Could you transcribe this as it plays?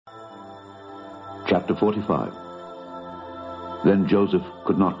Chapter 45. Then Joseph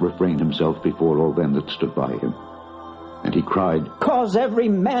could not refrain himself before all them that stood by him. And he cried, Cause every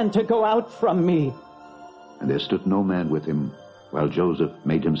man to go out from me. And there stood no man with him, while Joseph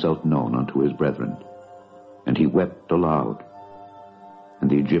made himself known unto his brethren. And he wept aloud. And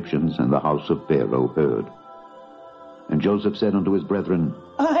the Egyptians and the house of Pharaoh heard. And Joseph said unto his brethren,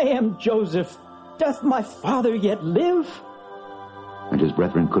 I am Joseph. Doth my father yet live? And his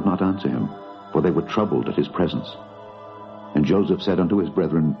brethren could not answer him, for they were troubled at his presence. And Joseph said unto his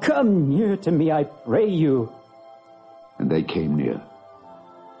brethren, Come near to me, I pray you. And they came near.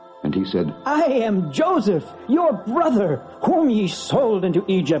 And he said, I am Joseph, your brother, whom ye sold into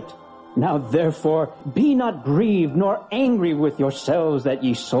Egypt. Now therefore be not grieved nor angry with yourselves that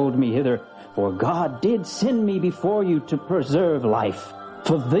ye sold me hither, for God did send me before you to preserve life.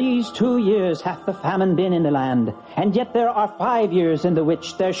 For these 2 years hath the famine been in the land, and yet there are 5 years in the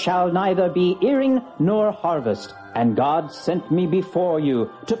which there shall neither be earing nor harvest. And God sent me before you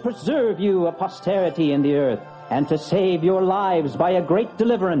to preserve you a posterity in the earth, and to save your lives by a great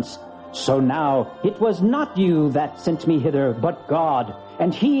deliverance. So now it was not you that sent me hither, but God.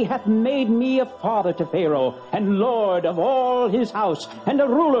 And he hath made me a father to Pharaoh, and lord of all his house, and a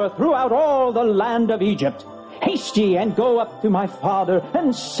ruler throughout all the land of Egypt. Haste ye, and go up to my father,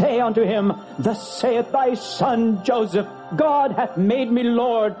 and say unto him, Thus saith thy son Joseph, God hath made me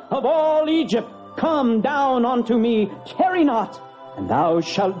lord of all Egypt. Come down unto me, tarry not. And thou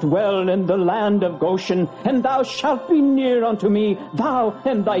shalt dwell in the land of Goshen, and thou shalt be near unto me, thou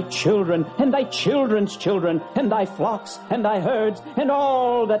and thy children, and thy children's children, and thy flocks, and thy herds, and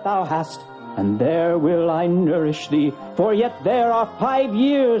all that thou hast. And there will I nourish thee, for yet there are 5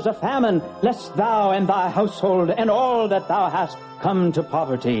 years of famine, lest thou and thy household, and all that thou hast, come to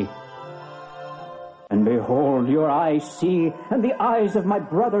poverty. And behold, your eyes see, and the eyes of my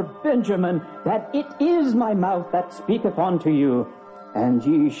brother Benjamin, that it is my mouth that speaketh unto you. And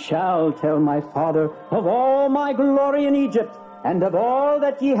ye shall tell my father of all my glory in Egypt, and of all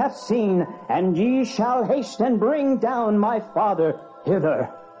that ye have seen, and ye shall haste and bring down my father hither.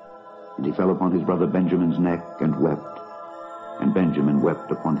 And he fell upon his brother Benjamin's neck and wept, and Benjamin wept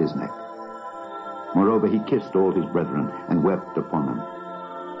upon his neck. Moreover, he kissed all his brethren, and wept upon them.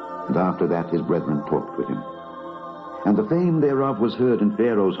 And after that his brethren talked with him. And the fame thereof was heard in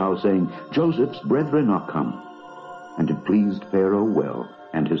Pharaoh's house, saying, Joseph's brethren are come. And it pleased Pharaoh well,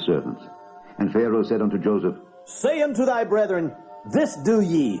 and his servants. And Pharaoh said unto Joseph, Say unto thy brethren, This do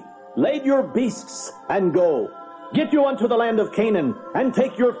ye, lade your beasts, and go. Get you unto the land of Canaan, and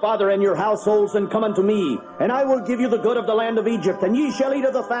take your father and your households, and come unto me, and I will give you the good of the land of Egypt, and ye shall eat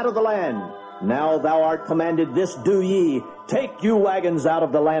of the fat of the land. Now thou art commanded, this do ye, take you wagons out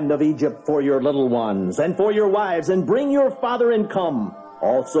of the land of Egypt for your little ones, and for your wives, and bring your father and come.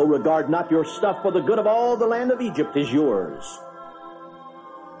 Also regard not your stuff, for the good of all the land of Egypt is yours.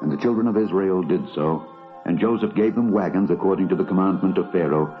 And the children of Israel did so, and Joseph gave them wagons according to the commandment of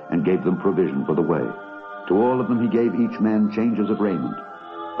Pharaoh, and gave them provision for the way. To all of them he gave each man changes of raiment,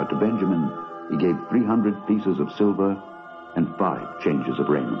 but to Benjamin he gave 300 pieces of silver, and 5 changes of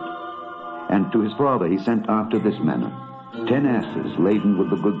raiment. And to his father he sent after this manner, 10 asses laden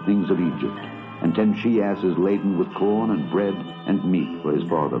with the good things of Egypt, and 10 she-asses laden with corn and bread and meat for his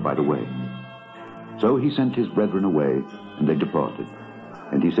father by the way. So he sent his brethren away, and they departed.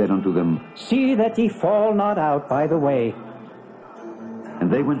 And he said unto them, See that ye fall not out by the way.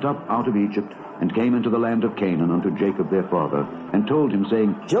 And they went up out of Egypt, and came into the land of Canaan unto Jacob their father, and told him,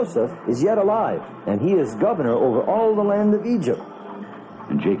 saying, Joseph is yet alive, and he is governor over all the land of Egypt.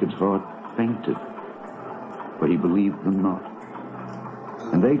 And Jacob's heart fainted, for he believed them not.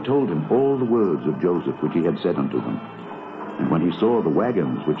 And they told him all the words of Joseph which he had said unto them. And when he saw the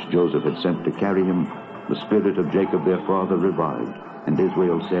wagons which Joseph had sent to carry him, the spirit of Jacob their father revived. And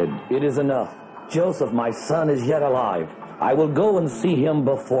Israel said, It is enough. Joseph my son is yet alive. I will go and see him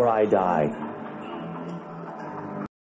before I die.